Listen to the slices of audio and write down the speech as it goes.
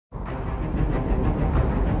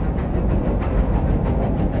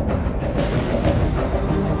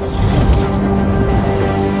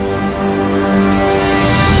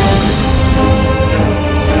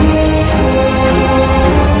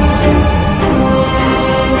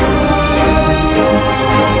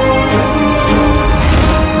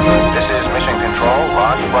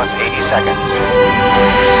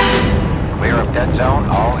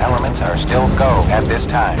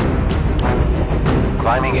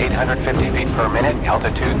850 feet per minute,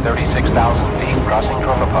 altitude 36,000 feet, crossing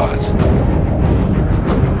tropopause.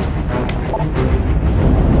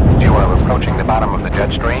 You are approaching the bottom of the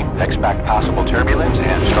jet stream. Expect possible turbulence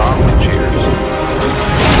and strong wind shears.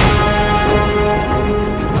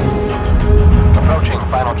 Approaching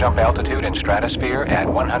final jump altitude in stratosphere at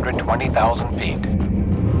 120,000 feet.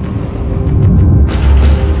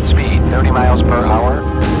 Speed 30 miles per hour.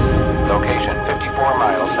 Location 54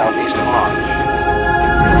 miles southeast of launch.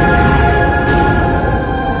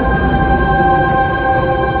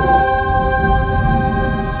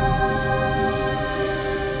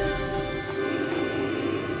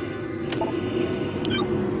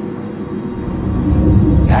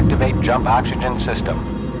 Activate jump oxygen system.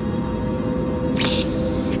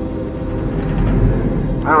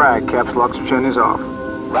 All right, capsule oxygen is off.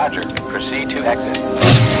 Roger. Proceed to exit.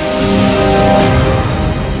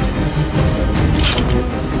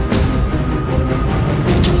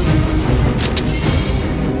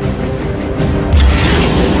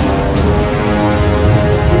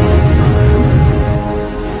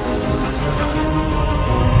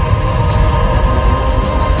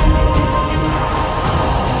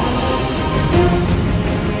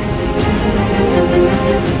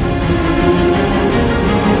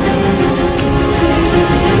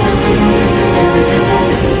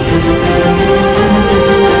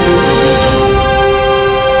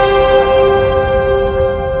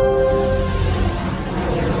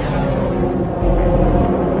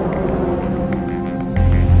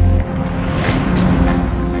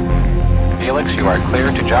 Felix, you are clear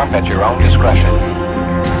to jump at your own discretion.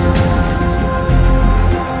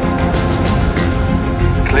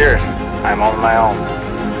 Cleared. I'm on my own.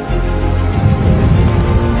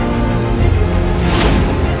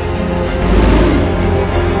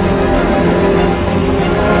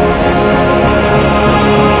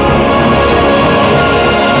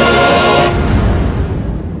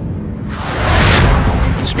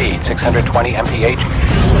 Speed 620 mph.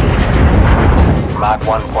 Mach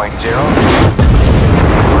 1.0.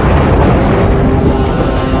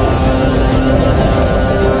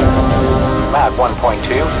 Mach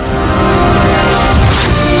 1.2.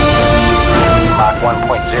 Mach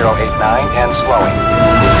 1.089 and slowing.